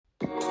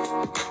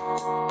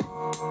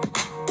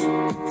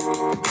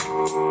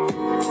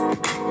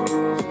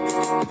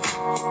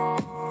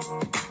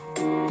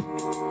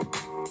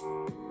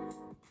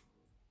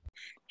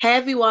Hey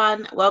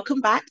everyone,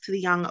 welcome back to the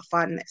Young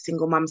Fun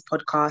Single Mums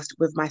podcast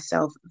with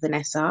myself,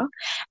 Vanessa.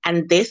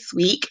 And this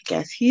week,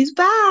 guess who's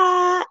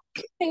back?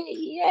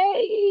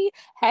 Yay!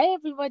 Hey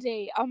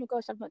everybody! Oh my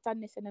gosh, I've not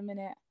done this in a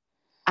minute.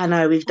 I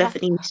know we've Ah,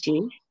 definitely missed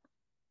you.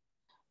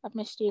 I've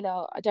missed you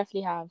lot. I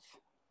definitely have.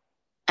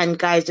 And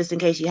guys, just in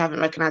case you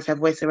haven't recognized her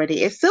voice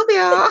already, it's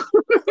Sylvia.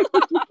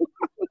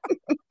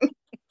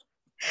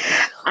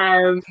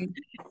 Um,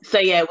 so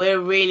yeah, we're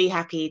really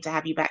happy to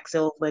have you back,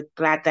 Syl. We're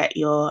glad that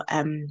you're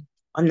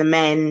on the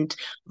mend.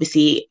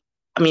 Obviously,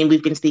 I mean,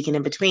 we've been speaking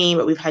in between,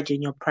 but we've had you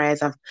in your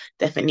prayers. I've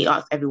definitely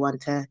asked everyone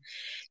to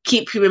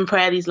keep you in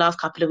prayer these last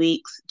couple of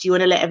weeks. Do you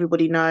want to let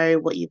everybody know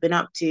what you've been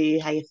up to,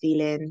 how you're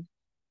feeling?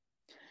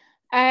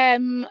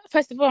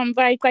 First of all, I'm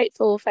very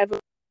grateful for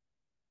everyone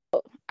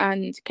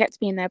and kept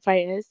me in their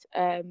prayers.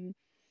 And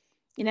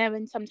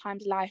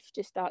sometimes life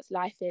just starts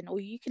lifing,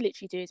 all you can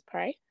literally do is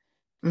pray.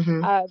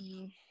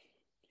 Mm-hmm.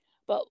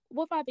 But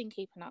what have I been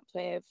keeping up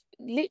with?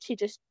 Literally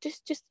just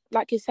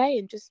like you're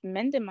saying, just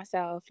mending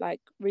myself,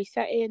 like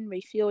resetting,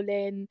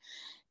 refueling,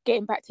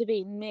 getting back to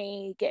being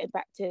me, getting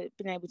back to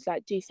being able to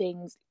like do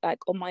things like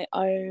on my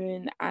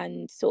own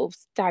and sort of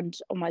stand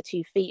on my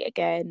 2 feet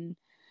again.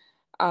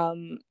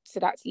 So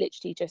that's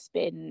literally just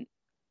been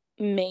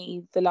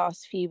me the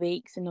last few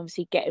weeks, and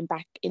obviously getting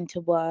back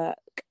into work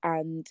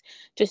and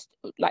just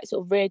like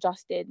sort of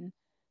readjusting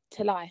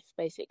to life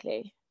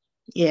basically.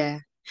 Yeah.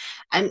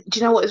 And do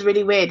you know what is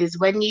really weird is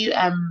when you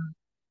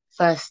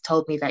first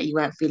told me that you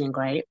weren't feeling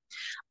great,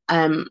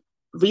 um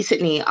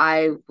recently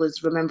I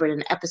was remembering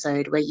an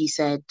episode where you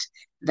said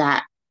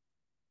that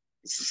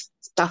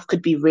stuff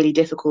could be really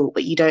difficult,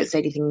 but you don't say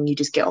anything and you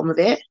just get on with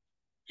it.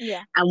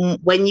 Yeah. And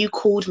when you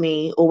called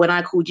me, or when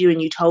I called you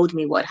and you told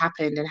me what had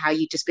happened and how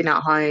you'd just been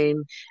at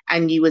home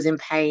and you was in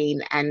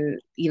pain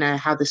and, you know,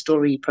 how the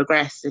story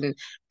progressed and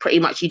pretty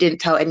much you didn't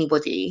tell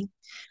anybody,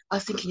 I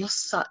was thinking, you're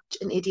such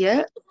an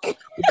idiot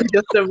because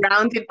you're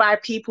surrounded by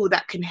people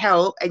that can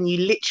help and you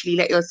literally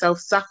let yourself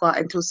suffer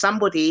until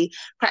somebody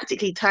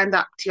practically turned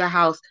up to your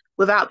house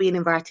without being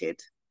invited.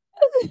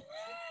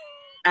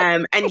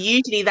 And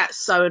usually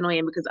that's so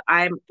annoying because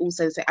I'm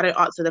also say I don't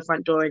answer the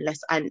front door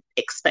unless I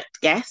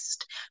expect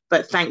guest.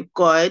 But thank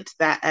God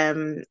that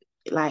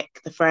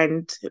like the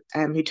friend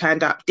who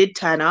turned up did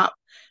turn up.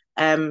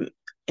 Um,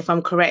 if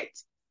I'm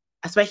correct,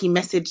 I swear he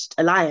messaged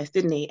Elias,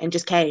 didn't he? And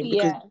just came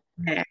because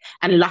Yeah. yeah,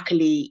 and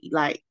luckily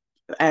like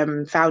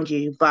found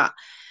you. But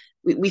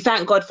we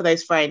thank God for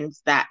those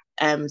friends that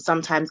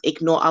sometimes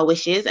ignore our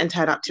wishes and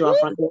turn up to our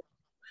front door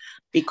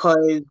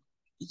because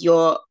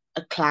you're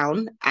a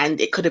clown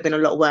and it could have been a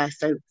lot worse.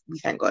 So we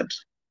thank God.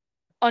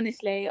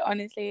 Honestly,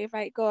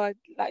 thank God.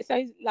 Like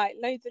so, like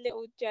loads of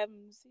little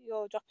gems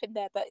you're dropping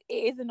there, but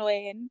it is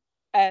annoying.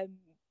 Um,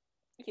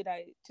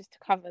 just to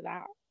cover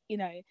that, you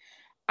know,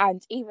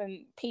 and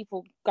even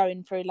people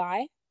going through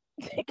life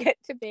to get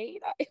to me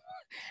like,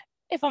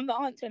 if I'm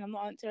not answering, I'm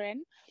not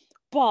answering.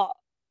 But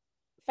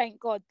thank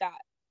God that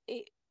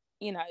it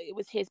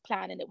was his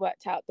plan and it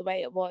worked out the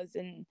way it was,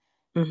 and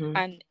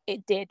Mm-hmm.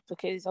 it did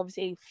because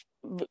obviously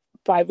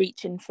by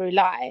reaching through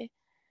lie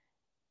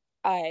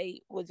I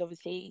was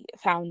obviously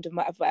found and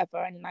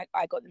whatever, and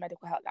I got the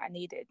medical help that I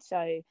needed.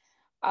 So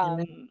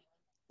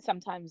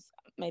sometimes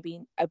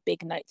maybe a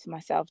big note to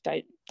myself,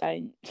 don't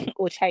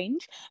or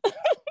change.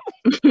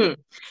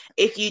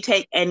 If you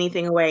take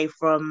anything away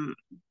from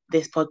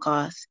this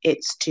podcast,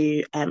 it's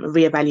to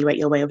reevaluate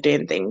your way of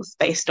doing things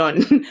based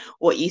on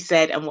what you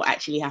said and what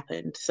actually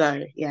happened.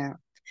 So yeah.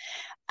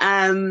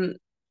 Um,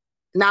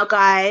 Now,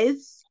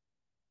 guys,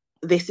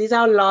 this is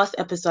our last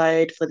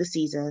episode for the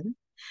season.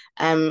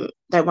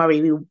 Don't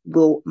worry, we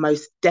will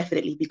most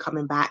definitely be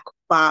coming back.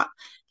 But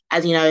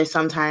as you know,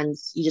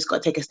 sometimes you just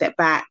got to take a step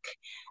back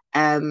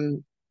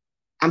um,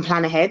 and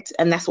plan ahead.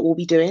 And that's what we'll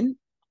be doing,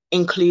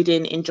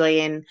 including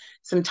enjoying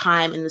some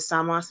time in the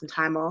summer, some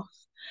time off.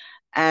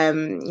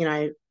 You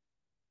know,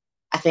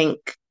 I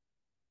think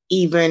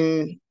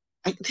even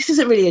this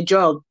isn't really a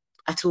job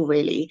at all,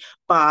 really,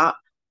 but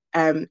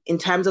in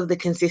terms of the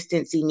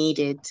consistency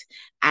needed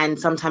and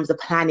sometimes the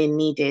planning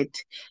needed,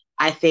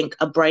 I think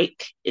a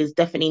break is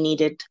definitely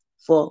needed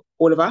for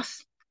all of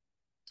us.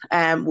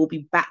 We'll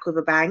be back with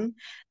a bang.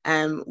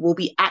 We'll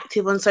be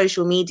active on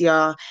social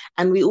media,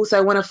 and we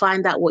also want to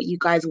find out what you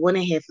guys want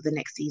to hear for the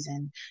next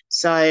season.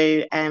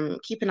 So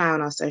keep an eye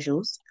on our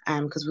socials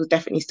because we'll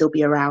definitely still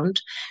be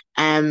around.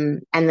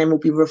 And then we'll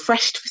be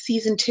refreshed for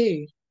season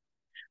 2.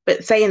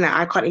 But saying that,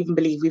 I can't even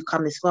believe we've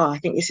come this far. I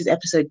think this is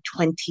episode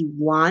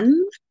 21,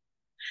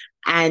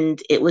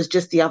 and it was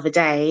just the other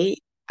day.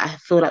 I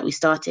feel like we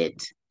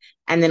started.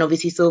 And then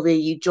obviously, Sylvia,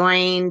 you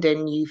joined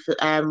and you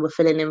were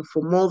filling in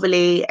for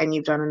Morley, and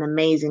you've done an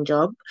amazing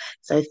job.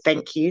 So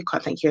thank you.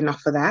 Can't thank you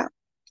enough for that.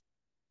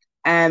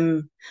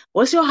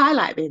 What's your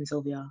highlight been,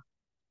 Sylvia?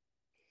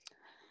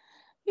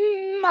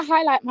 My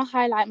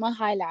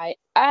highlight.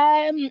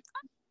 Do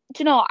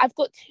you know what? I've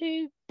got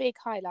two big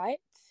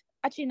highlights.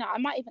 Actually, no, I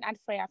might even add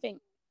three. I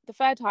think the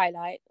third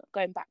highlight,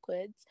 going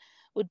backwards,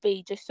 would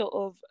be just sort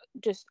of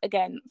just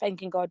again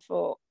thanking God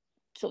for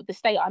sort of the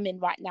state I'm in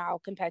right now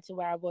compared to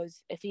where I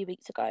was a few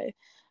weeks ago.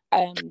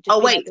 Just Oh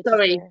being wait, able to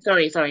sorry, say,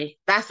 sorry, sorry.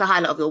 That's the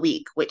highlight of your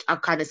week, which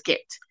I've kind of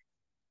skipped.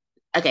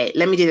 Okay,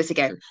 let me do this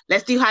again.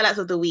 Let's do highlights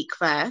of the week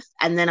first,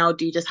 and then I'll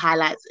do just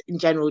highlights in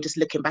general, just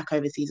looking back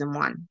over season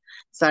one.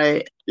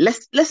 So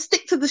let's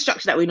stick to the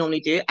structure that we normally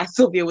do, as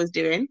Sylvia was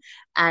doing,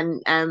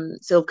 and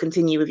Sylv,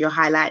 continue with your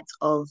highlights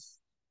of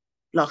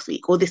last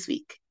week or this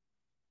week.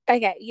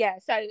 okay, yeah.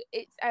 So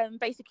it's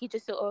basically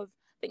just sort of,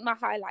 I think my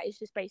highlight is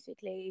just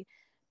basically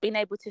being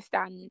able to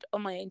stand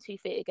on my own 2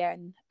 feet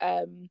again.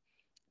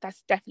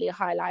 That's definitely a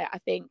highlight. I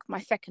think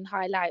my second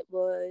highlight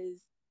was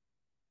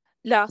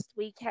last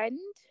weekend.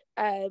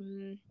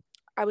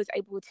 I was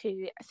able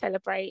to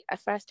celebrate a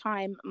first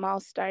time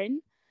milestone.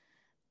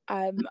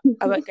 I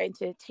won't go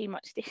into too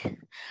much.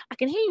 I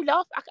can hear you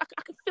laugh.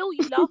 I can feel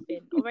you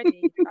laughing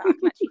already. I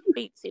can actually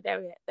feel. See,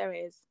 there it is. There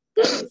it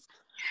is.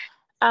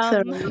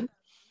 Sorry.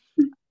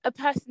 A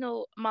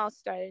personal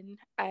milestone.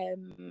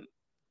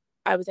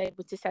 I was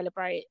able to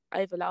celebrate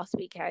over last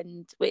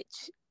weekend,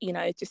 which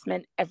just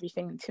meant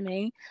everything to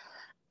me.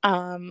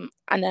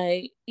 I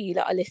know you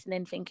lot are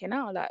listening, thinking,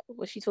 "Oh, like,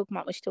 what's she talking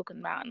about? What's she talking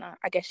about?" And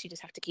I guess you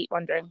just have to keep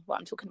wondering what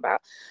I'm talking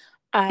about.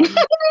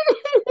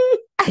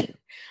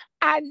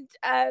 And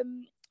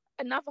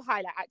another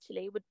highlight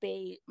actually would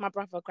be my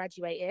brother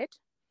graduated.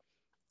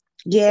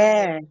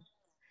 Yeah.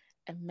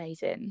 So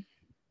amazing.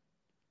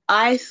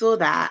 I saw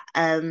that.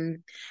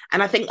 And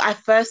I think I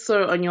first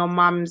saw it on your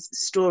mum's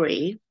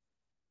story,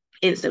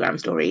 Instagram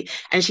story.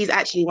 And she's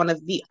actually one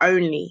of the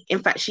only, in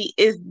fact, she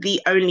is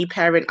the only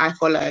parent I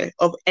follow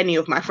of any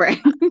of my friends.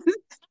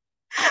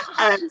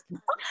 um,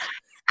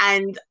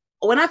 and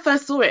when I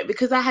first saw it,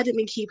 because I hadn't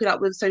been keeping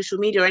up with social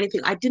media or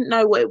anything, I didn't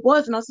know what it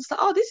was. And I was just like,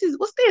 oh, what's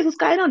this? What's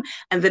going on?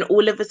 And then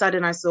all of a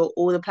sudden I saw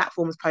all the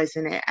platforms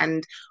posting it.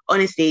 And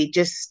honestly,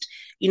 just,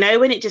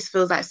 when it just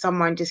feels like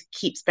someone just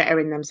keeps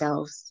bettering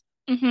themselves.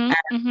 Mm-hmm,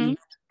 mm-hmm.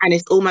 And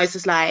it's almost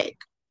just like,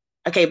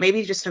 okay,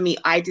 maybe just for me,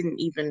 I don't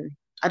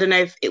know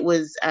if it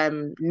was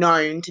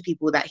known to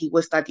people that he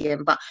was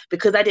studying, but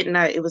because I didn't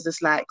know, it was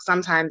just like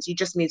sometimes you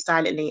just move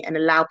silently and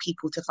allow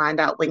people to find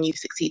out when you've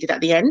succeeded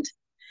at the end.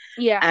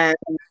 Yeah.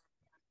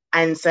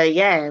 And so,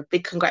 yeah,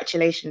 big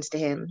congratulations to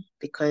him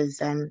because,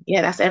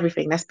 yeah, that's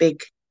everything. That's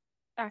big.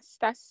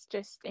 That's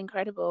just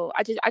incredible.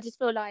 I just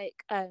feel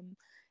like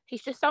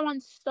he's just so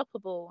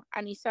unstoppable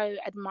and he's so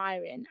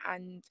admiring,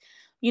 and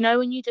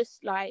when you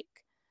just like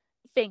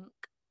think,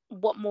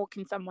 what more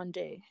can someone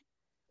do?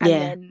 And Yeah.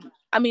 then,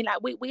 I mean, like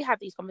we have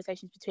these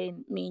conversations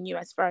between me and you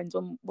as friends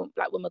when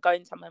we're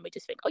going somewhere and we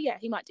just think, oh yeah,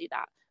 he might do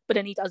that, but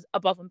then he does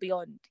above and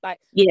beyond. Like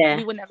Yeah.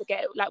 we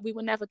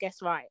will never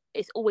guess right.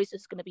 It's always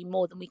just going to be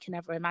more than we can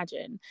ever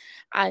imagine.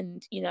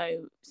 And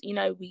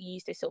we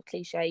use this sort of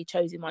cliche,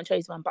 chosen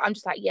one, but I'm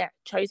just like, yeah,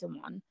 chosen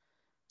one.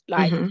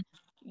 Like Mm-hmm.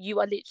 you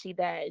are literally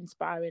there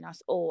inspiring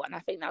us all, and I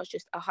think that was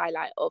just a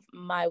highlight of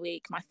my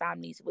week, my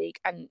family's week,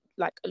 and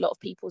like a lot of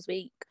people's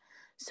week.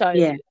 So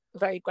Yeah.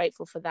 very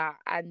grateful for that.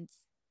 And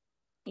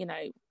you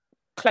know,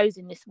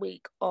 closing this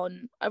week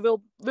on a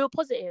real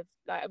positive,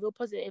 like a real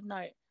positive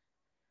note.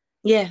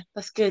 Yeah,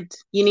 that's good.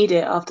 You need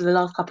it after the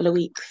last couple of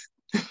weeks.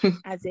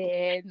 As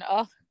in,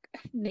 oh,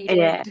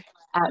 Yeah, needed.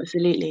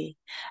 absolutely.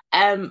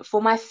 For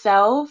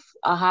myself,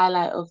 a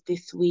highlight of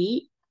this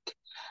week.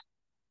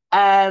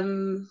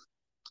 Um,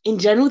 in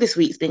general, this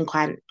week's been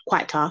quite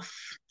tough.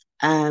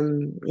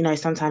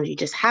 Sometimes you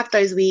just have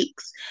those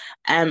weeks.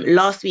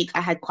 Last week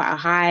I had quite a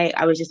high.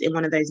 I was just in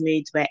one of those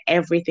moods where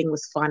everything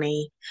was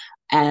funny.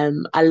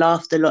 I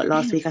laughed a lot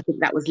last week. I think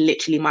that was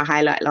literally my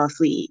highlight last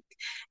week.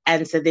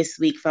 And so this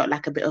week felt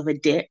like a bit of a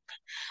dip.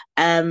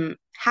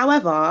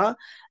 However,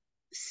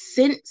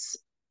 since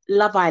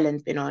Love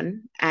Island's been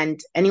on, and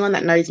anyone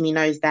that knows me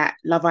knows that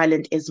Love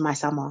Island is my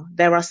summer.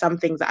 There are some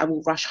things that I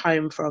will rush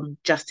home from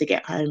just to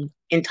get home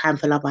in time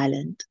for Love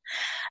Island.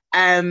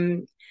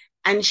 Um,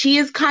 and she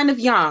is kind of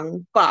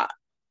young, but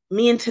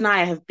me and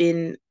Tanaya have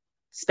been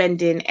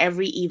spending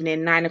every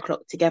evening 9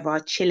 o'clock together,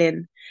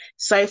 chilling,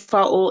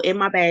 sofa or in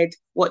my bed,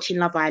 watching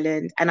Love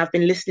Island. And I've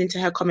been listening to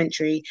her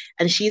commentary,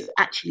 and she's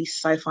actually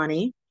so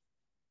funny.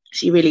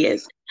 She really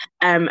is.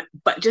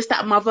 But just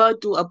that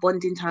mother-daughter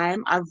bonding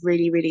time, I've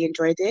really, really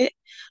enjoyed it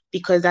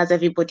because as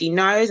everybody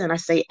knows, and I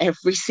say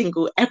every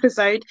single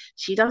episode,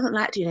 she doesn't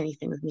like doing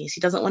anything with me. She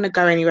doesn't want to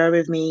go anywhere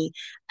with me.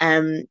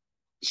 Um,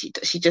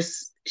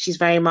 she's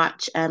very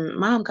much,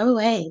 Mom, go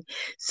away.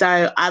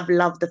 So I've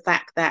loved the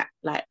fact that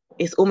like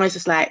it's almost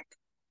just like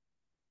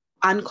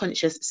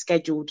unconscious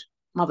scheduled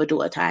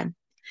mother-daughter time.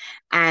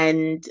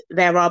 And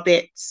there are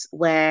bits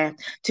where,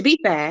 to be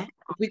fair,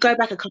 if we go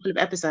back a couple of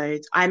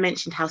episodes, I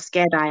mentioned how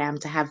scared I am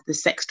to have the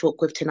sex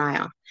talk with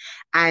Tanaya.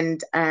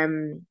 And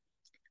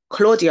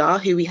Claudia,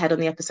 who we had on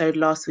the episode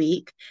last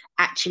week,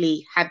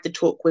 actually had the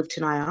talk with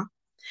Tanaya.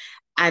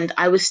 And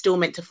I was still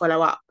meant to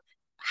follow up.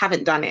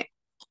 Haven't done it.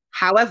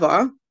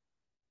 However,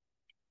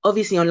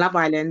 obviously on Love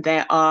Island,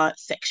 there are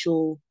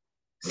sexual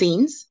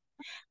scenes.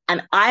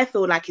 And I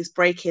feel like it's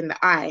breaking the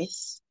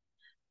ice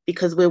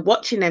because we're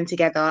watching them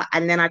together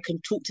and then I can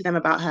talk to them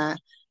about her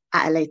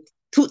at a later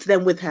talk to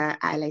them with her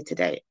at a later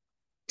date.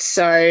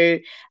 So,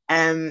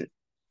 um,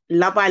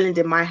 Love Island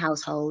in my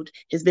household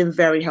has been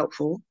very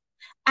helpful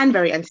and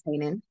very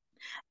entertaining.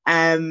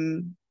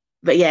 Um,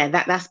 but yeah,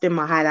 that's been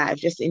my highlight. I've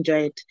just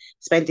enjoyed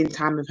spending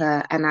time with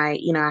her, and I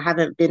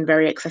haven't been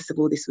very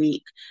accessible this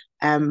week.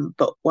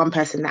 But one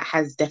person that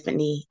I've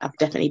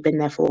definitely been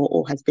there for,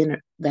 or has been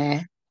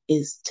there,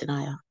 is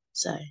Tanaya.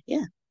 So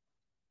yeah,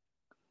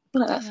 I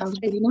feel like that Oh, that's sounds so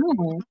really sweet.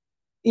 nice.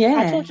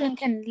 Our Yeah, children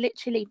can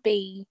literally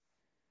be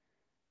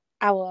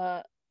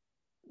our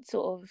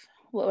sort of,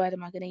 what word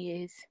am I going to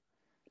use?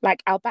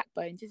 Like our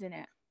backbones, isn't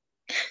it?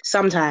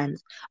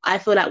 sometimes I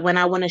feel like when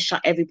I want to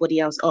shut everybody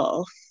else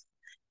off,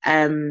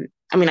 I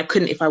mean, I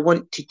couldn't if I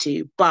wanted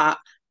to, but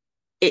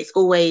it's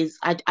always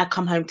I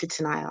come home to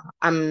Tanaya.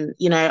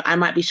 I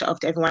might be shut off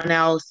to everyone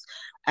else.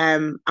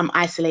 I'm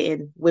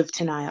isolating with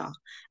Tanaya.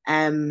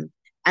 Um,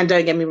 and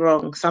don't get me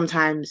wrong,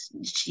 sometimes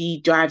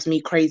she drives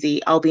me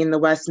crazy. I'll be in the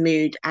worst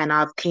mood and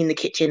I've cleaned the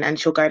kitchen and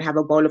she'll go and have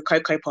a bowl of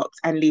Cocoa Pops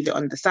and leave it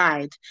on the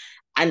side.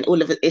 And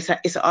all of it's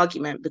an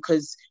argument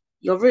because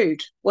you're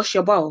rude. Wash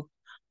your bowl.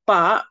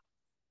 But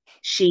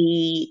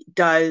she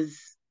does,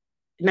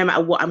 no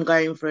matter what I'm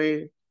going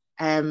through,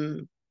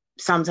 um,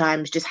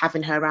 sometimes just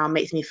having her around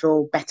makes me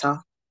feel better.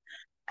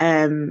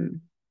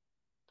 Um,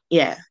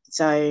 yeah,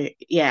 so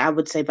yeah, I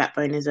would say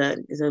backbone is a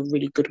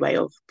really good way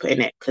of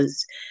putting it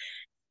because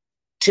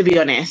to be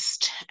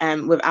honest,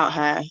 without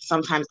her,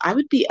 sometimes I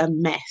would be a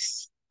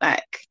mess.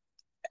 Like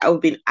I would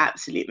be an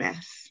absolute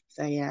mess.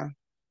 So yeah.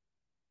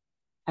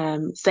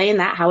 Saying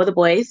that, how are the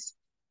boys?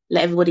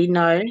 Let everybody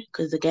know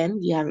because again,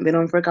 you haven't been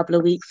on for a couple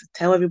of weeks.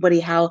 Tell everybody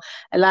how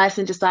Elias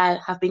and Josiah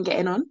have been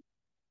getting on.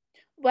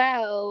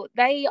 Well,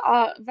 they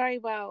are very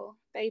well.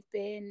 They've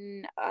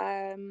been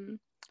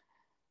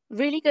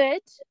really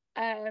good.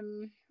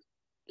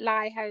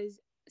 Lai has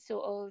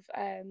sort of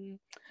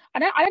I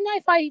don't know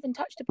if I even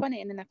touched upon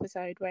it in an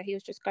episode where he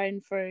was just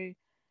going through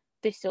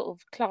this sort of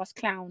class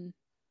clown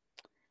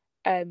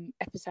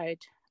episode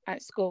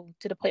at school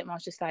to the point where I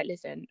was just like,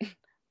 listen,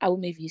 I will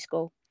move you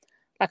school.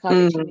 Like I'll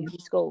literally Mm, move you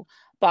school.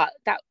 But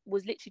that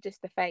was literally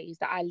just the phase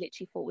that I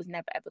literally thought was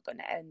never ever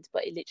gonna end.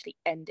 But it literally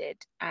ended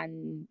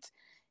and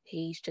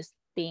he's just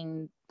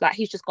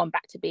he's just gone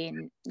back to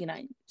being,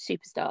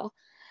 superstar.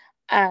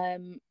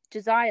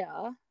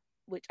 Josiah,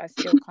 which I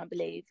still can't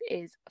believe,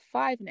 is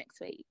 5 next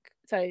week.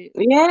 So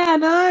yeah, I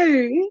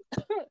know.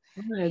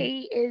 Good.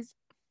 he is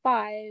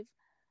 5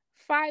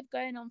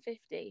 going on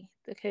 50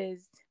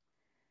 because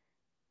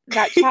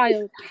that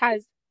child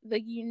has the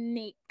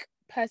unique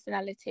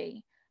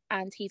personality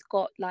and he's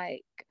got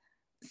like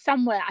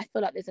somewhere I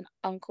feel like there's an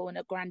uncle and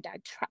a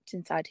granddad trapped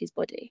inside his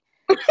body.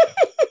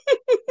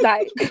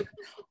 Like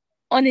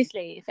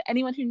honestly, for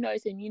anyone who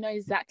knows him, you know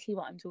exactly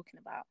what I'm talking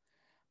about.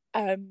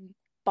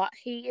 But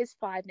he is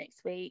 5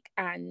 next week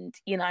and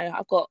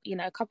I've got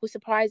a couple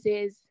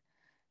surprises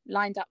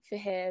lined up for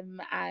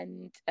him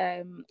and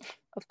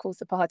of course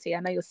the party. I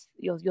know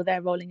you're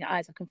there rolling your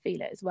eyes, I can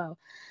feel it as well.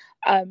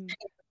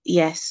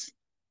 Yes.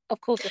 Of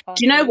course the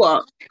Do you know party.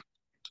 what?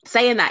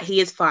 Saying that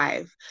he is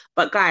 5,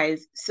 but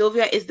guys,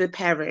 Sylvia is the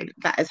parent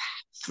that has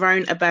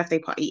thrown a birthday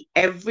party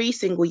every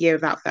single year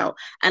without fail.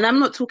 And I'm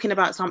not talking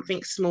about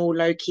something small,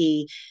 low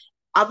key,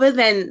 other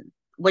than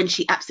when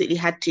she absolutely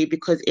had to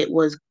because it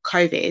was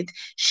COVID.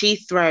 She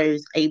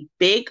throws a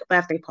big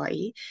birthday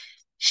party.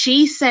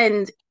 She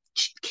sends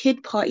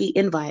kid party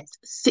invites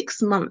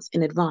 6 months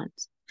in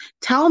advance.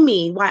 Tell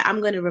me why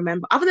I'm going to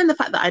remember, other than the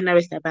fact that I know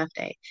it's their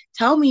birthday,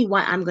 tell me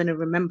why I'm going to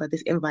remember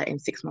this invite in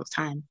 6 months'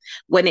 time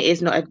when it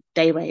is not a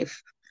day rave,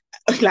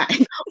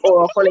 like,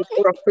 or a holiday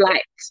or a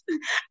flight.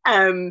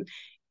 Um,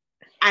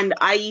 and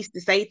I used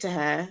to say to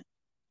her,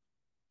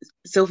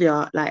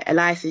 Sylvia, like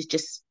Elias is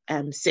just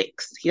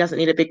 6. He doesn't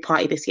need a big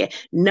party this year.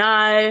 No,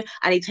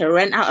 I need to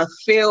rent out a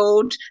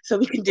field so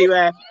we can do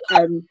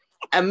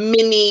a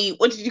mini,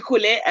 what did you call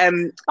it?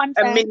 Fun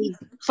A fair. mini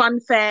fun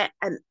fair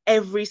and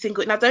every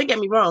single, now don't get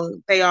me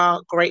wrong, they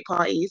are great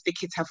parties. The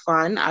kids have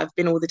fun. I've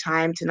been all the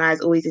time.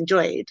 Tanai's always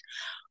enjoyed.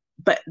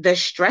 But the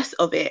stress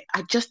of it,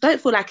 I just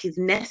don't feel like is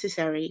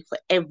necessary for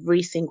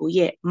every single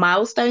year.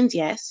 Milestones,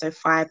 yes. So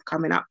 5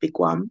 coming up, big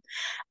one.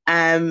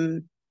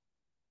 Um,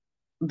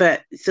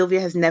 but Sylvia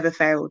has never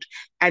failed.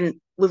 And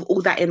with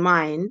all that in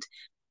mind,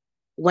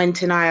 when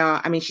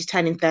Tanaya, I mean, she's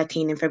turning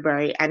 13 in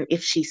February, and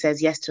if she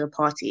says yes to a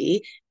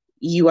party,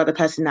 you are the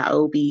person that I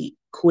will be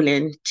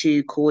calling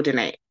to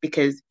coordinate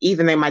because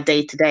even though my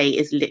day to day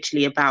is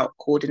literally about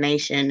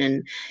coordination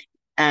and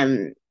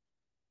um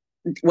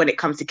when it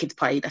comes to kids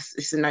party,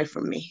 it's a no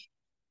from me.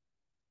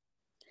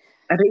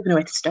 I don't even know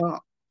where to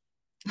start.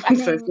 I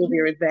So mean,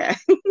 Sylvia is there.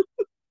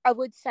 I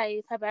would say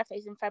if her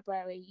birthday's in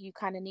February, you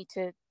kind of need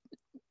to,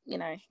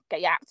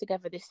 get your act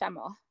together this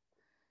summer.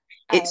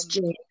 It's Um,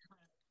 June.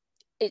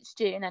 it's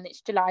June and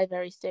it's July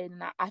very soon.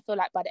 And I feel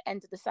like by the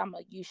end of the summer,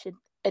 you should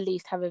at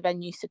least have a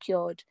venue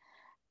secured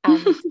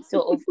and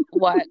sort of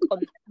work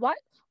on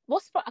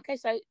okay.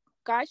 So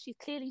guys, she's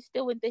clearly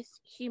still in this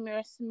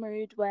humorous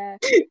mood where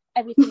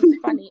everything's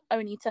funny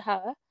only to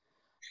her.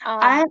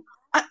 I Um,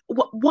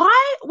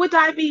 Why would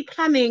I be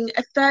planning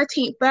a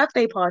 13th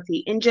birthday party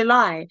in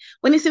July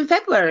when it's in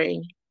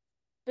February?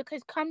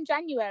 Because come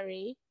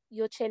January,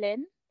 you're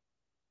chilling.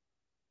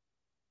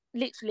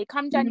 Literally,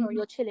 come January, Mm.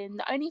 you're chilling.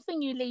 The only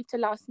thing you leave to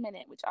last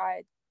minute, which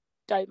I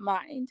don't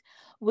mind,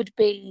 would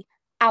be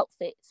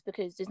outfits,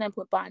 because there's no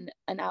point buying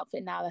an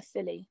outfit now. That's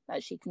silly.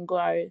 Like, she can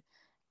grow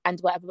and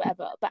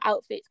whatever. But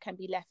outfits can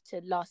be left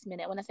to last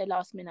minute. When I say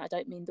last minute, I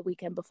don't mean the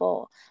weekend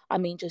before. I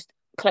mean just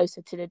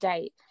closer to the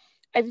date.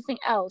 Everything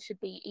else should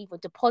be either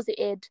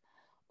deposited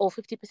or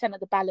 50% of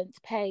the balance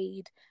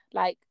paid.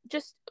 Like,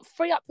 just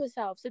free up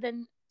yourself. So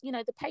then,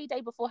 the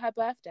payday before her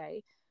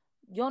birthday,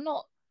 you're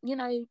not,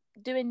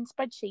 doing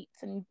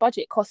spreadsheets and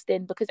budget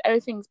costing, because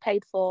everything's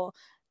paid for.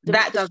 The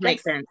That the does make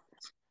stress, sense.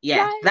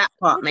 Yeah, like, that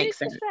part makes reduce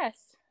the sense.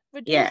 stress.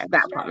 Yeah, Reduce the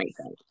that part makes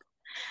stress. sense.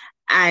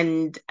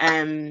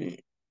 And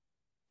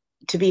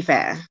to be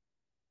fair,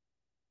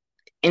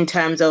 in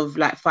terms of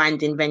like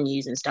finding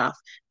venues and stuff,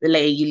 the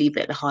later you leave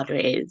it, the harder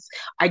it is.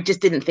 I just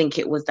didn't think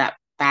it was that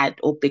bad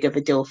or big of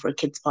a deal for a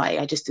kids' party.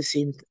 I just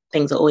assumed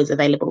things are always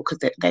available because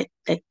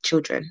they're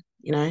children,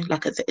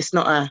 Like it's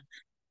not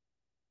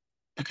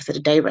like I said, a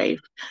day rave.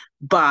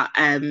 But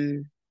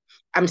I'm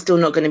still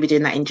not going to be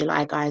doing that in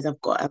July, guys.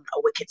 I've got a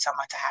wicked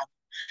summer to have,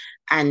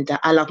 and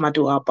I love my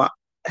daughter, but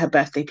her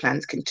birthday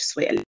plans can just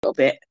wait a little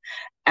bit.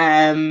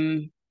 I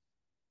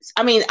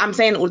mean, I'm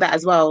saying all that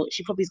as well.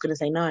 She probably is going to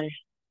say no.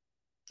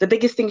 The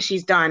biggest thing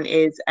she's done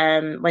is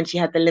when she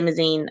had the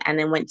limousine and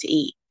then went to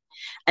eat.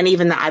 And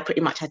even that, I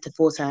pretty much had to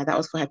force her. That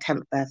was for her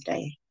 10th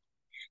birthday.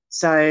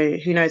 So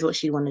who knows what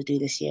she'd want to do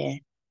this year.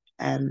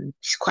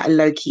 She's quite a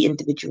low-key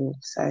individual.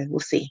 So we'll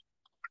see.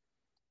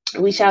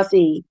 We shall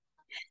see.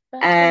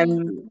 That's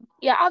funny. Um,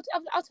 Yeah,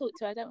 I'll talk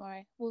to her. Don't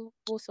worry. We'll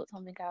sort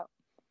something out.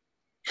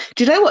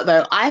 do you know what,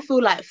 though? I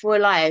feel like for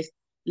Elias,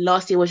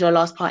 last year was your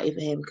last party for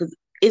him. Because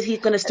is he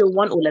going to still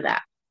want all of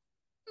that?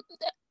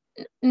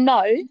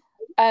 No.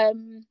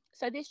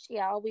 So this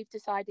year we've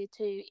decided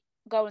to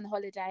go on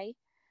holiday,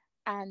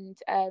 and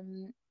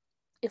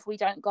if we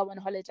don't go on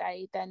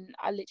holiday, then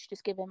I literally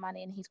just give him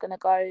money, and he's gonna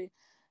go,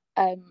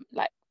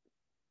 like,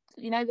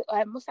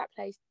 what's that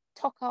place?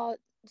 Tocker,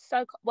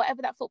 so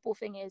whatever that football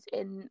thing is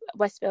in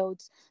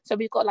Westfields. So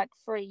we've got like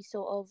 3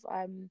 sort of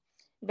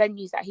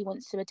venues that he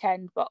wants to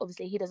attend, but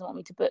obviously he doesn't want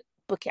me to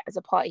book it as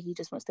a party. He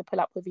just wants to pull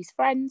up with his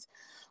friends,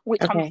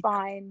 which I'm Okay.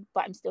 fine,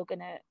 but I'm still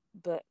gonna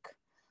book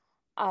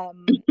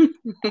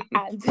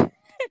and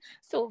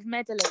sort of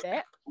meddle a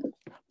bit.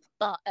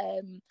 But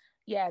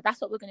yeah,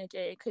 that's what we're gonna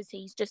do, because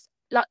he's just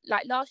like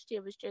last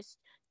year was just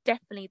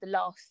definitely the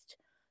last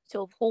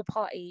sort of whole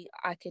party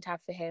I could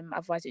have for him.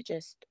 Otherwise, it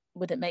just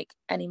wouldn't make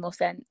any more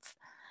sense.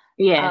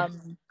 Yeah.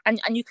 And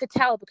you could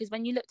tell, because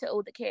when you looked at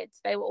all the kids,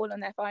 they were all on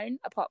their phone,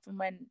 apart from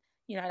when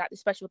like the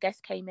special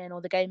guest came in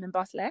or the gaming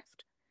bus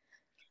left.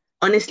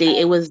 Honestly,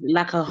 it was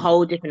like a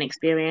whole different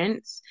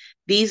experience.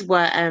 These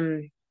were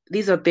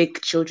these are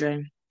big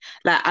children.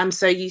 Like I'm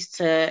so used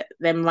to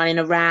them running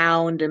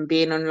around and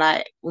being on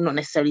like, well, not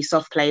necessarily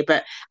soft play,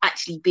 but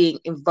actually being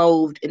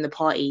involved in the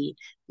party,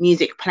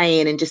 music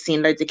playing and just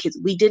seeing loads of kids.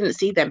 We didn't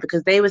see them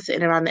because they were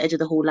sitting around the edge of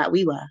the hall like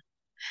we were.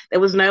 There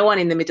was no one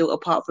in the middle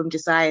apart from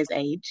Josiah's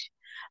age.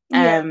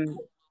 Yeah. Um,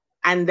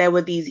 and there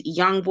were these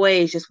young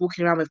boys just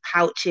walking around with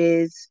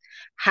pouches,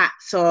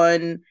 hats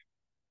on,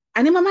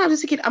 and in my mind, I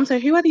was thinking, I'm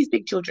sorry, who are these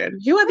big children?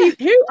 Who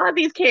are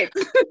these kids?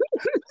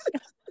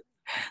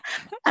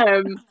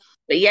 um,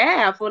 but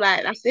yeah, I feel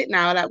like that's it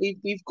now. Like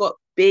we've got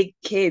big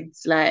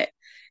kids. Like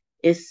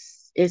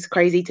it's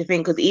crazy to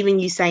think, because even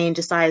you saying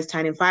Josiah's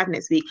turning 5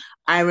 next week,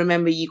 I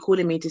remember you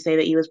calling me to say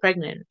that he was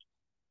pregnant.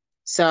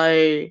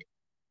 So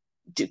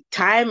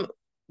time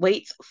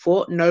waits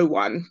for no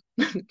one,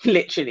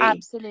 literally.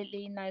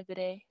 Absolutely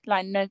nobody.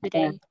 Like, Yeah.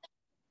 nobody.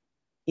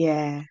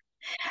 Yeah.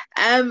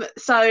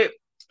 So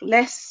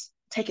let's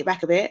take it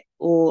back a bit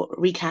or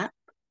recap.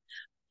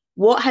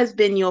 What has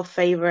been your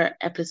favorite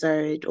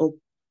episode or,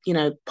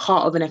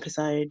 part of an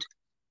episode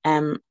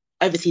um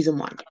over season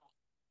 1?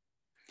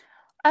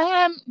 Do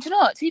you know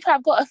what? To be fair,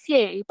 I've got a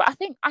few, but I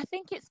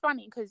think it's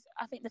funny, because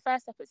I think the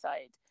first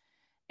episode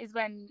is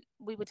when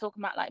we were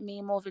talking about like me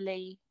and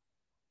Morley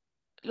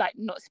like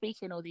not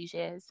speaking all these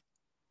years.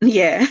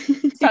 Yeah.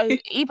 So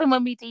even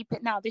when we deep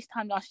it now, this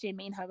time last year,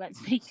 me and her weren't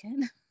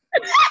speaking.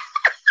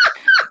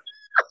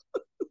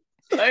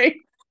 Sorry.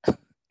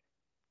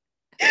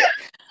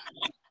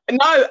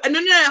 No,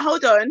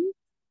 hold on.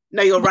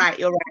 No, you're right.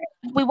 You're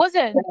right. We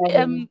wasn't.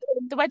 Um,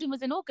 The wedding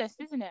was in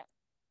August, isn't it?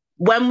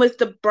 when was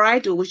the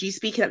bridal? Was you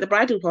speaking at the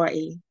bridal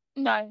party?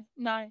 No,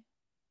 no.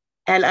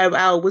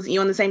 LOL. Wasn't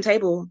you on the same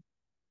table?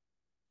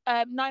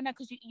 No,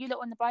 because you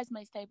look on the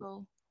bridesmaids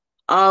table.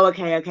 Oh,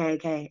 okay.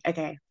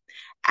 Uh,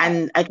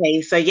 And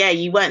okay, so yeah,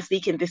 you weren't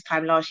speaking this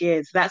time last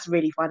year. So that's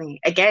really funny.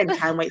 Again,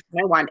 time waits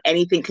for no one.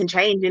 Anything can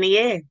change in a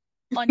year.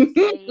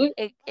 Honestly,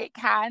 it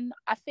can.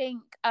 I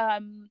think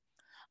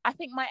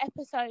my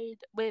episode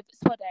with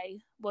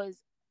Swade was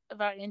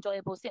very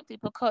enjoyable, simply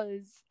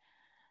because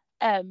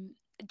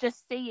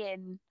just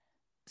seeing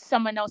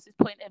someone else's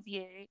point of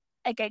view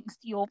against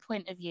your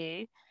point of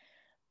view,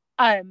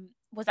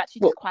 was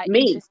actually What, just quite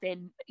me?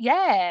 interesting.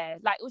 Yeah,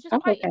 like it was just Oh,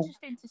 quite okay.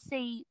 interesting to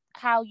see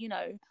how,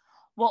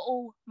 we're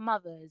all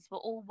mothers, we're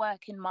all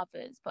working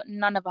mothers, but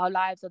none of our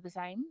lives are the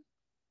same.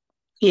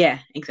 Yeah,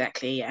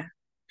 exactly. Yeah.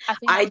 I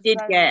think that I was did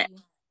get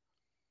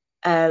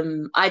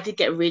very. I did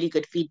get really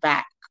good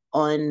feedback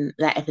on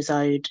that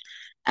episode.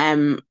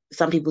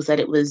 Some people said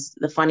it was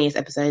the funniest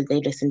episode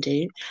they listened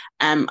to.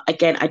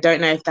 Again, I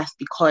don't know if that's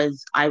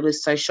because I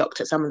was so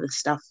shocked at some of the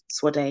stuff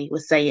Swade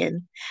was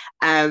saying.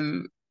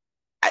 Um,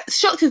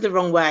 Shocked is the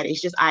wrong word.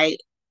 It's just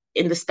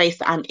in the space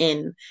that I'm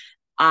in,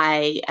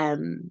 I I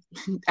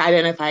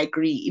don't know if I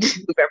agreed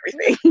with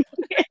everything.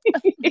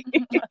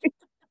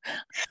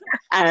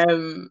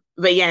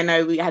 But yeah,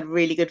 no, we had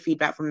really good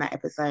feedback from that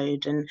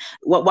episode. And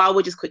while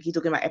we're just quickly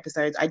talking about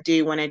episodes, I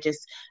do want to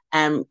just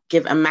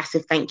give a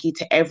massive thank you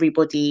to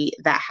everybody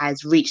that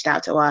has reached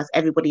out to us,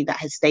 everybody that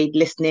has stayed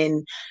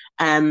listening,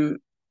 um,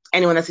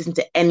 anyone that's listened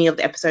to any of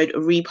the episode,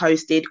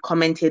 reposted,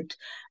 commented.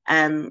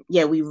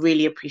 Yeah, we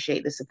really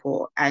appreciate the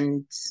support.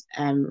 And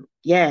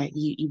yeah,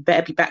 you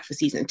better be back for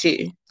season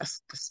 2.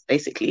 That's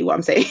basically what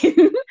I'm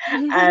saying.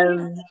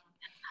 um,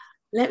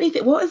 Let me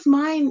think. What was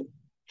mine?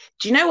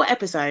 Do you know what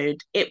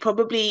episode? It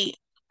probably,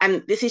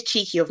 and this is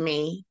cheeky of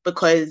me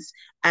because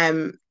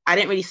I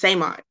didn't really say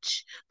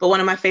much, but one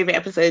of my favorite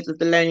episodes was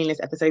the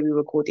loneliness episode we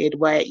recorded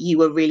where you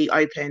were really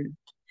open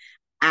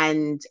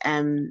and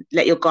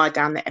let your guard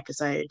down the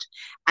episode.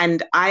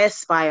 And I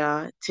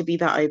aspire to be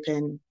that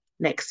open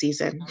next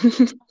season.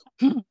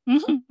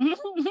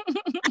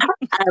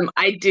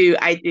 I do.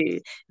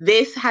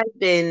 This has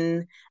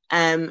been,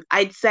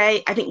 I'd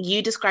say, I think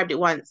you described it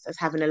once as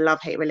having a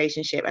love-hate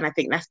relationship, and I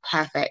think that's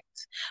perfect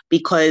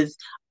because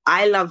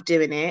I love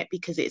doing it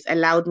because it's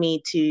allowed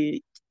me to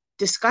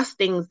discuss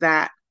things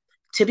that,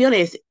 to be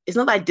honest, it's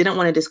not that I didn't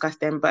want to discuss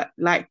them, but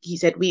like you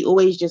said, we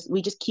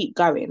just keep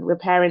going. We're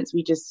parents,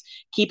 we just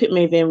keep it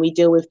moving, we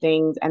deal with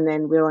things, and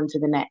then we're on to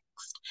the next.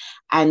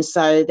 And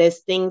so there's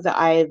things that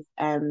I've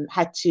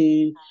had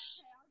to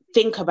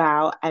think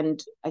about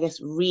and I guess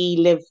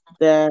relive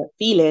the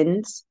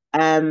feelings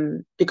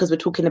because we're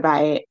talking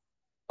about it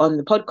on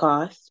the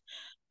podcast.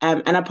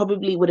 And I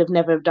probably would have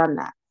never have done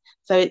that.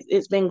 So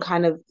it's been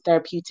kind of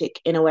therapeutic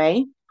in a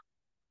way.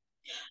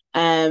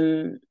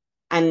 Um,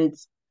 and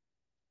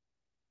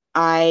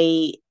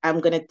I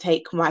am gonna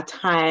take my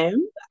time.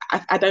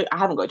 I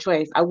haven't got a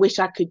choice. I wish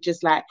I could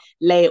just like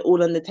lay it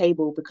all on the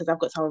table because I've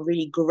got some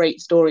really great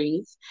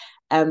stories.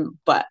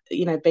 But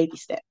baby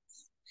steps.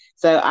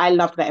 So I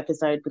loved that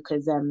episode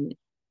because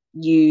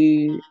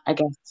you, I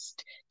guess,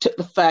 took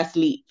the first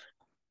leap.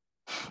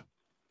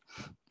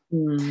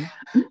 Mm.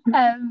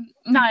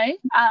 No,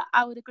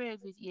 I would agree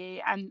with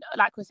you. And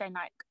like we're saying,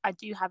 like I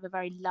do have a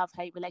very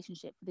love-hate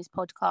relationship for this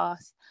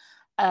podcast.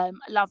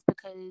 Love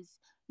because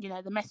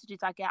the messages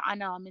I get, I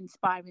know I'm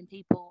inspiring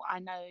people. I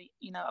know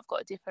I've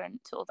got a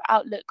different sort of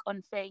outlook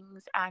on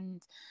things,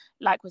 and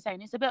like we're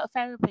saying, it's a bit of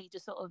therapy,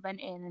 just sort of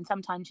venting. And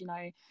sometimes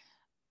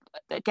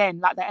again,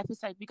 like the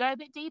episode, we go a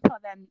bit deeper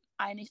than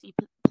I initially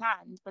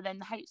planned. But then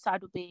the hate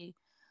side would be,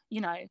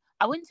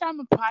 I wouldn't say I'm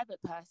a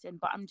private person,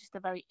 but I'm just a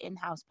very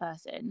in-house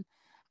person.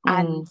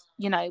 And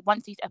Mm.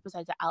 once these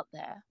episodes are out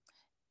there,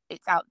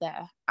 it's out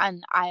there.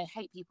 And I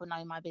hate people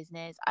knowing my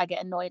business. I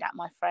get annoyed at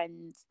my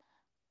friends,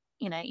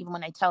 even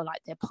when they tell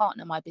like their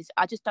partner my business.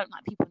 I just don't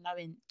like people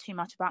knowing too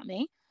much about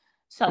me.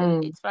 So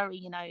Mm. it's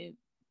very,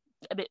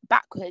 a bit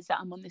backwards that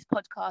I'm on this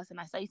podcast and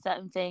I say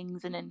certain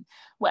things and then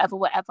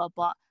whatever.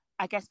 But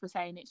I guess we're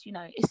saying it's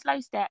slow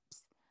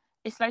steps.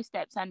 It's slow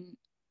steps. And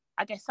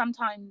I guess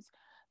sometimes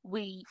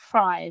we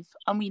thrive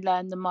and we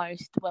learn the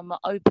most when we're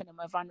open and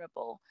we're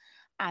vulnerable.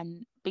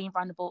 And being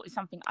vulnerable is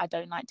something I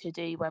don't like to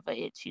do, whether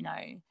it's,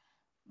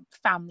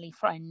 family,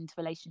 friends,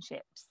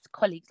 relationships,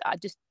 colleagues. I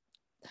just,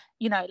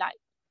 like,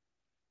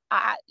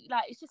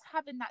 like it's just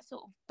having that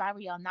sort of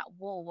barrier and that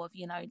wall of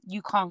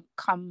you can't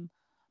come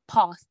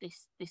past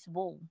this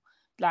wall,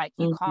 like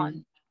you Mm.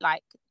 can't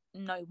like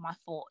know my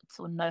thoughts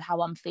or know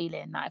how I'm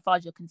feeling. Like if I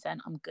was your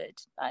concern, I'm good,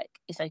 like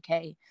it's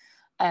okay.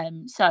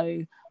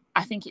 So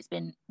I think it's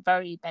been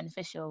very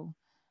beneficial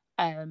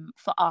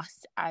for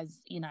us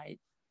as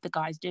the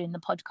guys doing the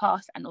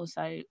podcast and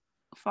also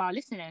for our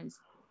listeners.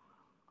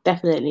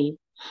 Definitely.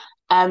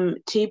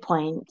 2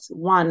 points.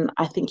 One,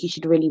 I think you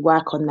should really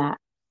work on that.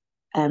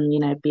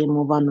 Being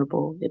more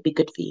vulnerable. It'd be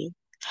good for you.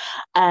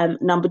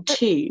 Number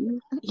two,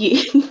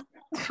 you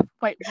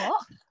Wait,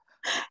 what?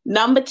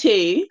 number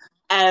two,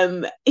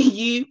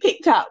 you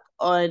picked up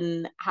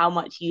on how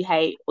much you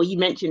hate, or you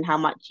mentioned how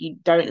much you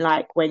don't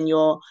like when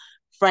your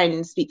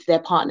friends speak to their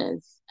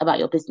partners about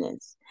your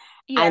business.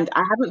 Yeah. And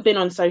I haven't been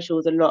on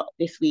socials a lot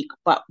this week,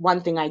 but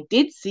one thing I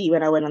did see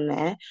when I went on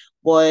there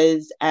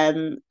was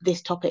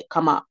this topic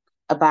come up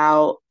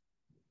about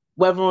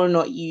whether or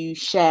not you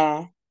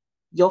share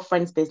your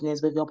friend's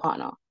business with your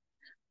partner.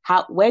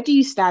 Where do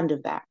you stand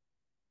with that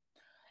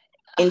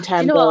in Do you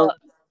terms know of what?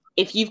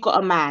 if you've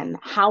got a man,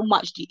 how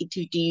much do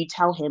you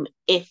tell him,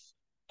 if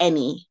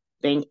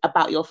anything,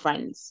 about your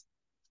friends?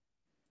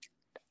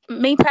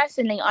 Me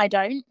personally, I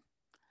don't.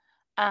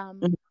 Um,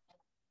 Mhm.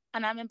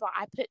 And I remember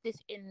I put this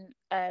in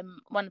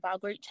one of our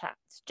group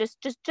chats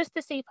just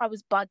to see if I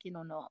was bugging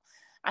or not.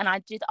 And I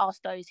did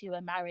ask those who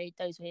were married,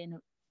 those who were in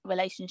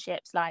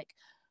relationships, like,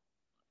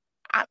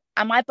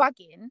 am I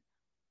bugging,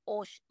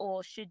 or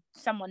should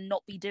someone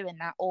not be doing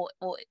that, or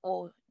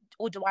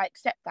do I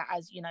accept that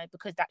as,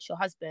 because that's your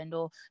husband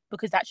or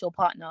because that's your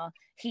partner,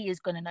 he is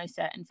going to know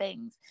certain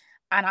things.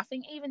 And I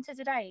think even to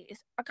today,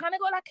 I kind of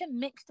got like a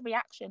mixed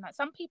reaction. Like,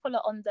 some people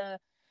are on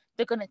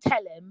they're going to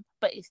tell him,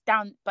 but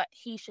but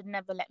he should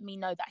never let me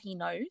know that he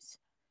knows.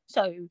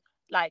 So,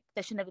 like,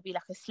 there should never be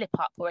like a slip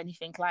up or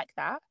anything like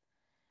that.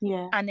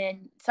 Yeah. And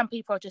then some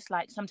people are just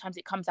like, sometimes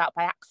it comes out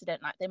by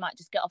accident. Like, they might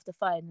just get off the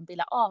phone and be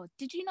like, oh,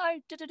 did you know?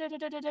 Da, da, da,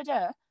 da, da, da,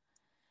 da.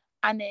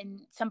 And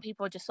then some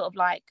people are just sort of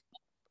like,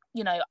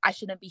 I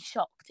shouldn't be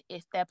shocked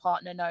if their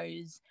partner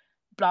knows,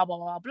 blah, blah,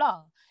 blah,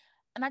 blah.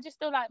 And I just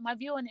feel like my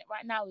view on it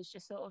right now is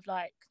just sort of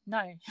like,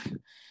 no,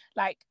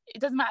 like,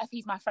 it doesn't matter if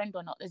he's my friend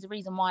or not. There's a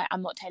reason why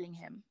I'm not telling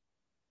him.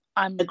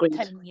 I'm Agreed.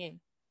 telling you.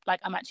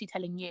 Like, I'm actually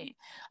telling you.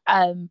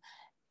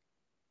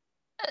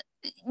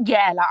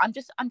 Yeah, like, I'm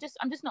just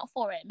not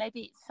for it.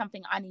 Maybe it's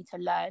something I need to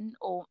learn,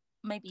 or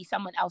maybe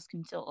someone else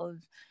can sort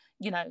of,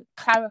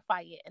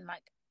 clarify it in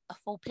like a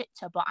full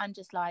picture. But I'm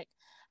just like,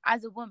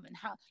 as a woman,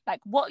 how, like,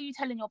 what are you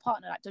telling your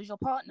partner? Like, does your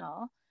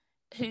partner,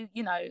 who,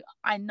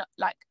 I know,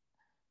 like,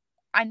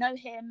 I know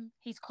him,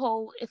 he's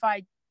cool. If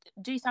I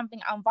do something,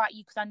 I'll invite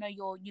you because I know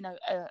you're,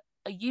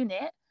 a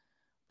unit,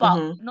 but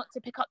Mm-hmm. not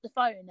to pick up the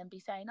phone and be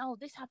saying, oh,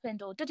 this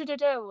happened, or da da da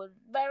da, or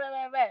rare, rare,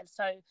 rare, rare.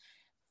 So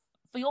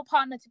for your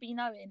partner to be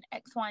knowing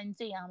X, Y, and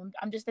Z,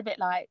 I'm just a bit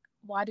like,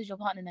 why does your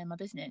partner know my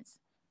business?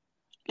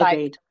 Like,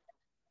 Agreed.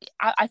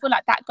 I feel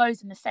like that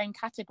goes in the same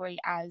category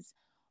as,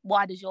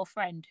 why does your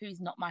friend, who's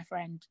not my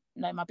friend,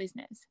 know my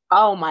business?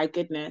 Oh my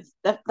goodness.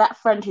 That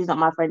friend who's not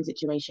my friend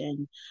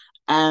situation.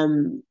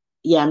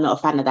 Yeah, I'm not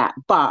a fan of that.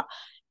 But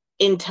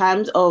in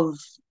terms of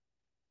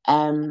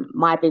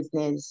my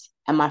business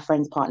and my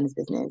friend's partner's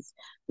business,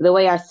 the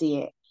way I see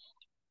it,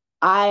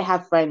 I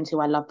have friends who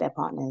I love their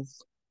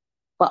partners.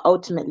 But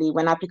ultimately,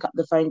 when I pick up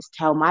the phone to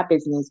tell my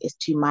business, it's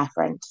to my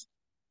friend.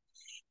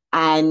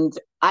 And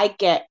I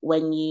get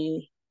when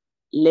you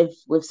live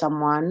with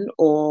someone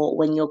or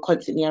when you're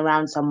constantly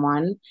around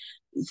someone.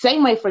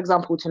 Same way, for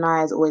example,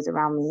 Tanaya is always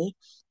around me.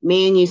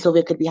 Me and you,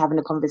 Sylvia, could be having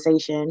a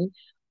conversation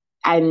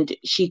and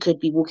she could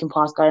be walking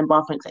past, going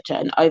bathroom,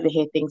 etc., and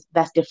overhear things.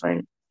 That's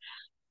different.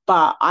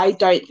 But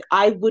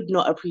I would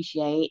not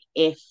appreciate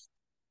if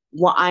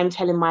what I'm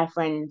telling my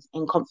friends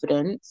in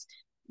confidence,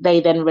 they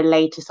then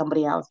relay to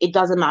somebody else. It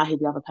doesn't matter who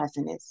the other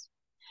person is.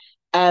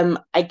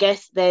 I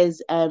guess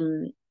there's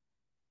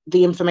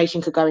the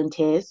information could go in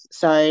tiers.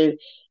 So,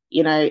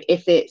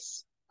 if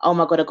it's, oh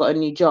my God, I got a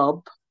new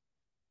job,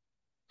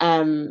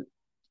 um,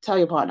 tell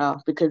your partner,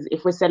 because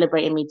if we're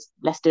celebrating me,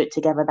 let's do it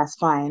together, that's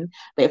fine.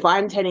 But if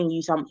I'm telling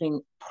you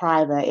something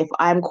private, if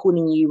I'm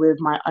calling you with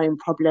my own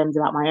problems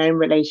about my own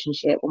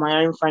relationship or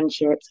my own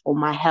friendships or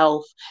my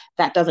health,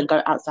 that doesn't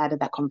go outside of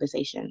that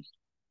conversation.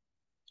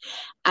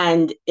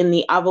 And in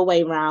the other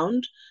way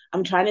round,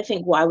 I'm trying to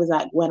think what I was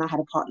like when I had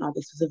a partner.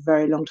 This was a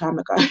very long time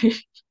ago.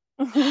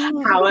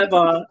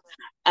 However,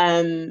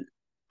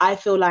 I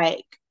feel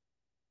like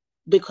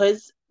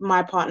because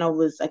my partner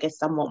was, I guess,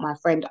 somewhat my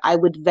friend, I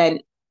would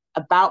vent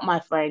about my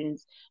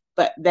friends,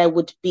 but there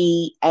would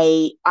be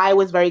I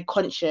was very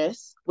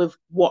conscious with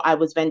what I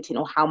was venting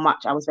or how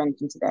much I was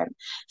venting to them.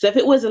 So if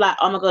it was like,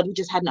 oh my God, we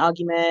just had an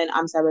argument,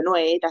 I'm so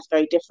annoyed, that's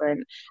very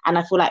different. And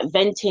I feel like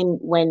venting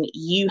when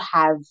you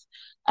have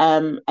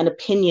an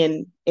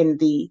opinion in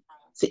the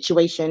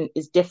situation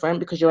is different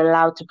because you're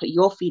allowed to put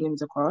your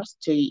feelings across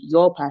to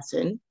your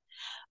person,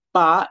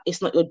 but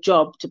it's not your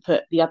job to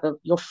put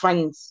your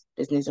friend's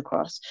business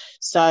across.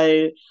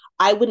 So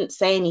I wouldn't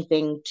say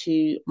anything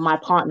to my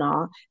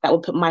partner that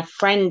would put my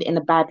friend in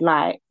a bad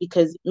light,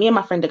 because me and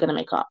my friend are going to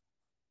make up,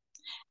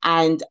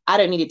 and I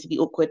don't need it to be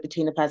awkward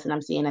between the person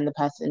I'm seeing and the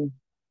person,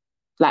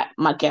 like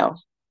my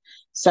girl.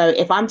 So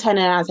if I'm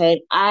turning around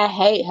saying I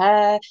hate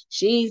her,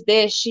 she's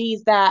this,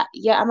 she's that,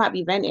 yeah, I might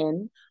be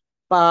venting,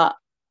 but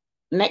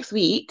next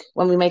week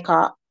when we make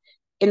up,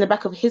 in the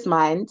back of his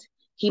mind,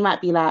 he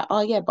might be like,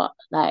 oh yeah, but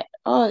like,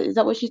 oh, is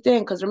that what she's doing?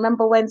 Because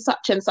remember when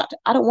such and such,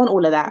 I don't want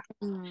all of that.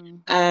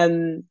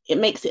 Mm. It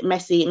makes it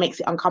messy, it makes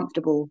it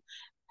uncomfortable.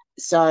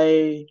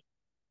 So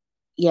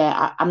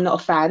yeah, I'm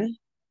not a fan.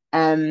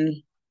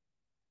 Um,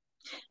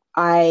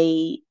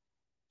 I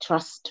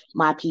trust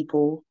my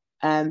people.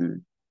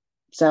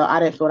 So I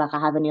don't feel like I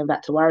have any of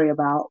that to worry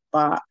about.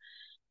 But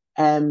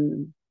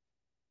um,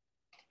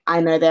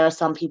 I know there are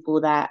some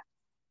people that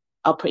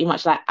are pretty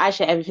much like, I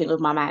share everything with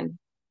my man.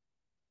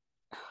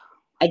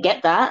 I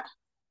get that.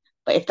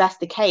 But if that's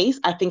the case,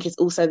 I think it's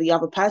also the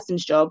other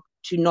person's job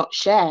to not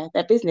share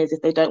their business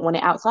if they don't want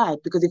it outside.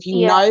 Because if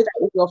you know Yeah.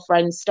 that is your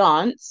friend's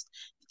stance,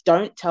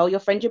 don't tell your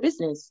friend your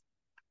business.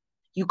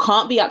 You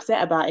can't be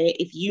upset about it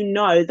if you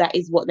know that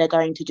is what they're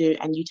going to do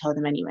and you tell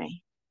them anyway.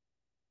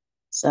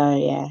 So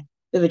yeah,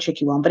 bit of a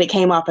tricky one, but it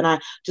came up and I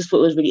just thought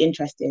it was really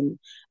interesting.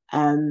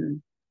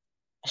 Um,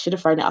 I should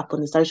have thrown it up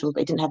on the socials,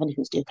 but it didn't have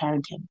anything to do with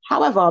parenting.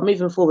 However,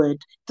 moving forward,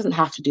 it doesn't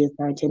have to do with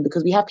parenting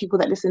because we have people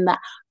that listen that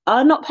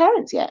are not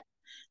parents yet.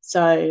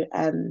 So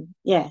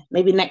yeah,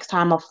 maybe next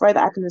time I'll throw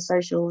that up in the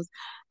socials,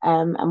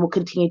 and we'll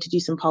continue to do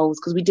some polls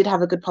because we did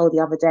have a good poll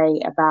the other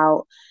day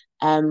about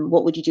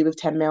what would you do with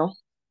 10 mil?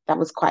 That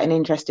was quite an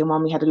interesting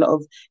one. We had a lot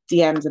of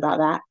DMs about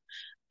that.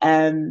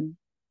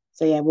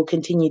 So yeah, we'll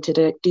continue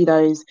to do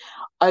those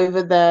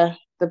over the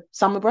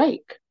summer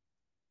break.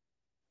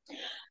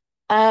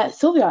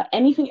 Sylvia,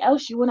 anything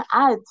else you want to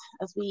add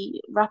as we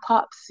wrap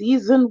up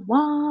season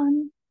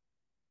 1?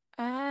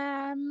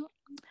 No,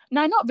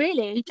 not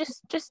really.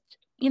 Just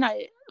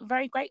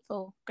very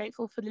grateful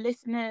for the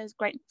listeners,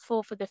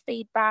 grateful for the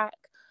feedback.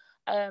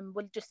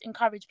 We'll just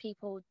encourage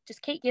people,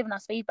 just keep giving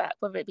us feedback,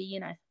 whether it be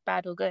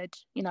bad or good.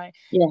 Yeah.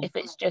 If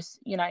it's just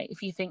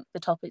if you think the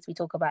topics we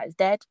talk about is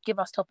dead, give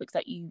us topics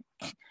that you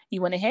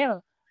want to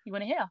hear.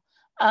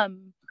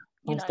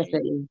 Most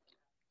definitely.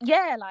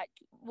 Yeah, like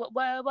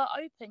we're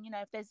open.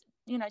 If there's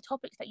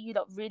topics that you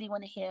don't really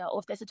want to hear, or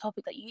if there's a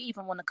topic that you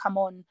even want to come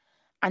on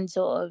and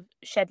sort of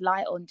shed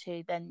light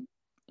onto, then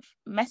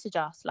message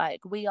us.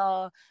 Like, we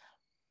are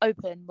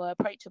open, we're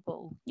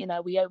approachable. We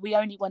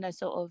only want to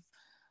sort of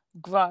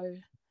grow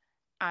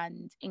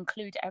and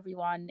include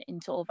everyone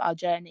in sort of our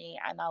journey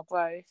and our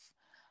growth.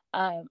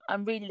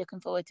 I'm really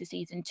looking forward to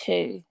season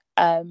 2,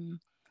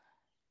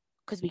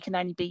 because we can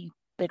only be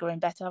bigger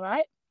and better,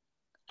 right?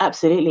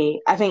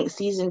 Absolutely. I think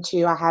season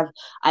 2, I have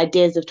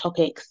ideas of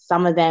topics,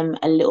 some of them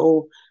a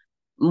little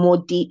more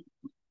deep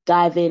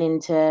diving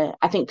into.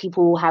 I think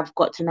people have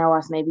got to know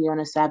us maybe on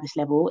a service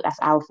level. That's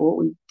our fault.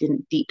 We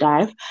didn't deep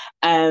dive.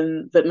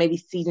 But maybe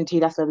season 2,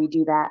 that's where we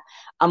do that.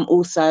 I'm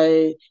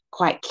also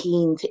quite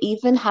keen to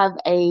even have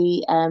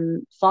a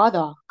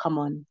father come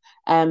on.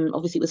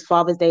 Obviously it was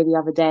Father's Day the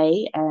other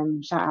day.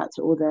 Shout out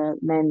to all the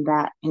men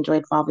that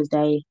enjoyed Father's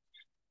Day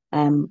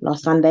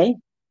last Sunday.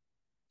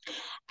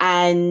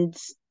 And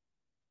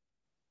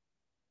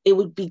it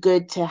would be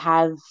good to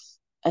have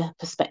a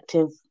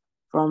perspective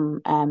from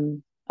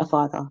a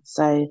father.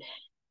 So,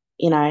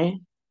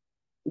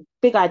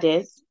 big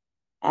ideas.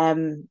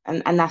 And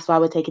that's why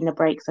we're taking the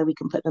break, so we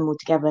can put them all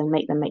together and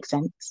make them make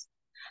sense.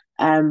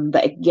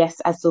 But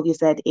yes, as Sylvia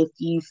said, if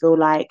you feel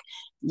like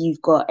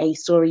you've got a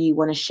story you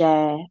want to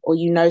share, or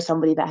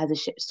somebody that has a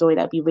story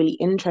that would be really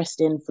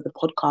interesting for the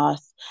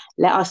podcast,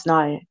 let us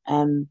know.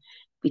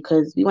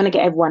 Because we want to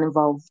get everyone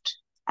involved,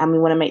 and we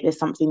want to make this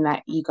something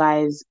that you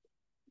guys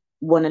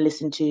want to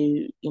listen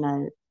to,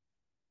 you're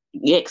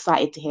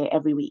excited to hear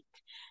every week.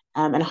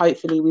 And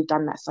hopefully we've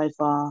done that so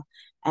far.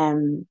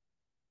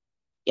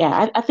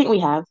 Yeah, I think we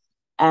have.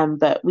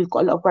 But we've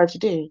got a lot of growth to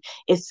do.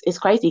 It's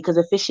crazy because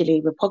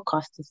officially we're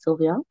podcasters,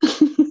 Sylvia.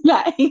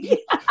 Like we've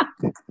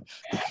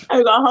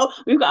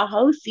got a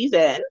whole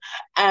season.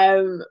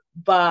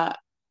 But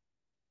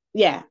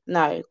yeah,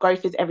 no,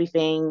 growth is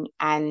everything,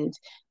 and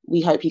we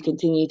hope you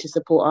continue to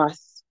support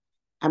us,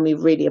 and we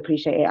really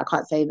appreciate it. I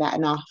can't say that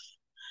enough.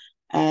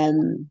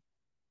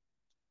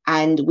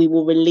 And we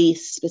will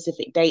release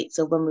specific dates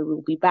of when we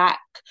will be back.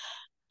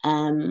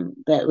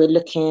 But we're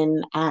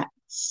looking at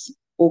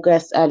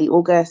August, early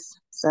August,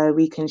 so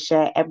we can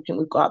share everything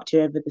we've got up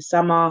to over the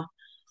summer,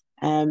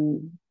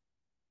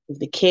 with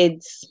the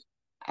kids,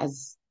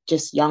 as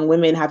just young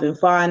women having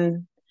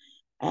fun.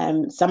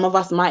 Some of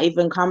us might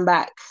even come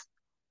back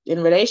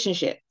in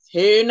relationships.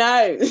 Who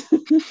knows?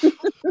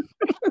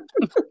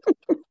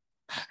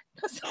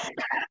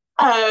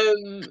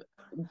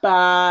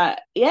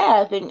 But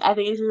yeah, I think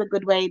this is a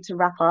good way to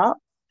wrap up.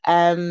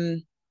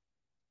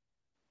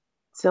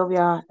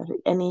 Sylvia,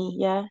 any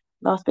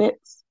last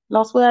bits,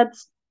 last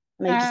words?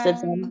 I know you just said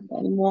some.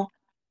 Any more?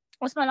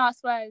 What's my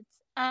last words?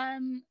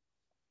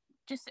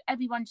 Just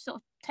everyone, just sort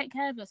of take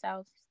care of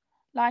yourselves.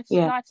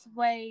 Life's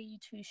way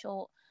too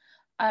short.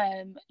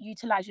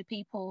 Utilize your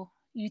people,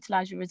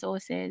 utilize your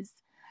resources,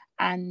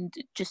 and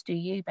just do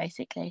you,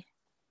 basically.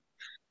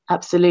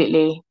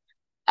 Absolutely.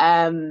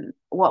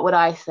 What would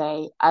I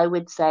say? I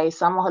would say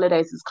summer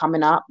holidays is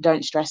coming up.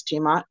 Don't stress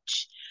too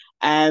much.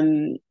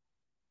 From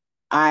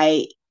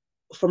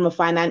a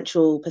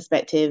financial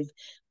perspective,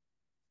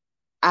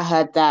 I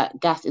heard that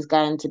gas is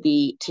going to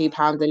be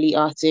 £2 a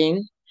litre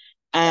soon.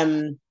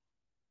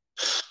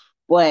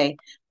 Boy,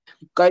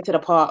 go to the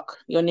park,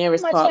 your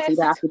nearest park, so you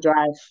don't have to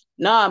drive.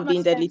 No, I'm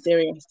being deadly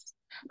serious.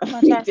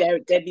 I'm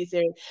being deadly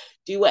serious.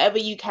 Do whatever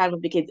you can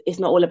with the kids. It's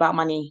not all about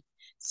money.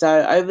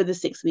 So over the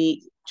 6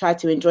 weeks, try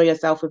to enjoy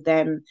yourself with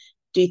them.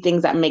 Do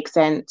things that make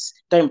sense.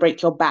 Don't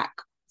break your back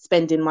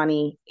spending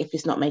money if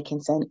it's not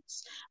making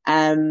sense.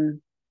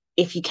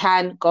 If you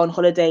can, go on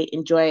holiday,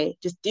 enjoy.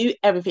 Just do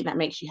everything that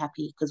makes you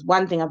happy. Because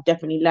one thing I've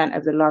definitely learned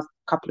over the last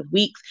couple of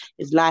weeks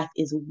is life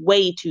is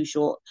way too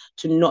short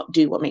to not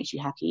do what makes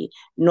you happy,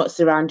 not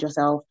surround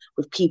yourself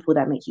with people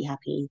that make you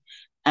happy.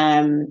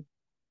 I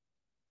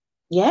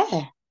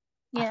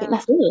think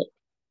that's it.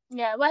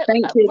 Yeah, well,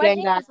 thank you we're again,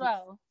 here guys. as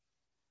well.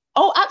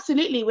 Oh,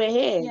 absolutely, we're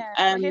here.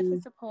 Yeah, we're here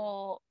for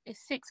support.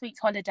 It's 6 weeks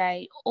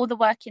holiday. All the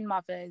working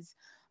mothers,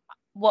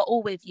 we're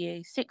all with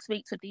you. 6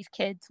 weeks with these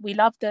kids. We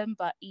love them,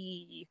 but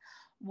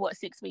what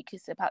 6 week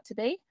is about to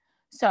be.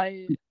 So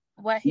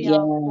we're here, Yeah,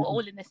 we're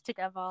all in this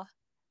together.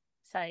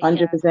 So yeah.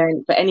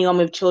 100%. For anyone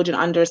with children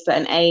under a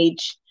certain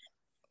age,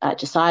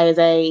 Josiah's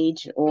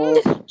age, or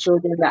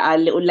children that are a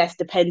little less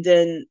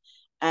dependent,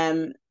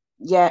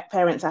 yeah,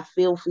 parents, I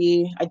feel for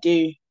you. I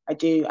do.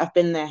 I've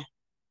been there.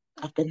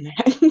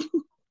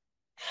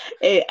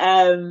 It,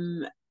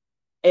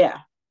 yeah,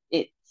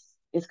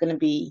 it's gonna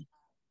be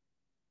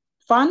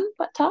fun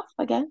but tough,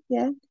 I guess.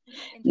 Yeah,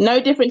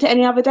 no different to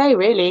any other day,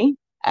 really.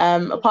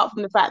 Apart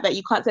from the fact that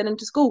you can't send them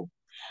to school.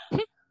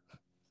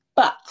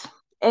 But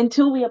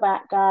until we are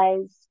back,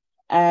 guys,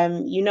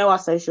 you know our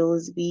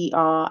socials. We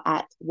are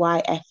at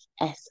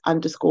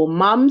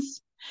YFS_mums.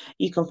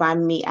 You can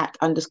find me at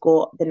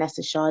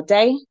 _Vanessa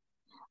Sade.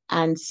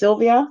 And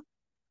Sylvia.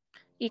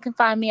 You can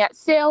find me at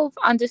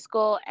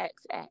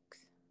Sylv_XX.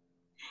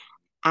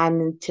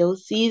 And until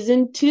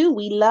season 2,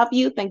 we love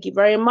you. Thank you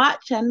very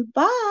much, and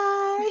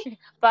bye.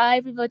 Bye,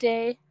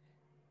 everybody.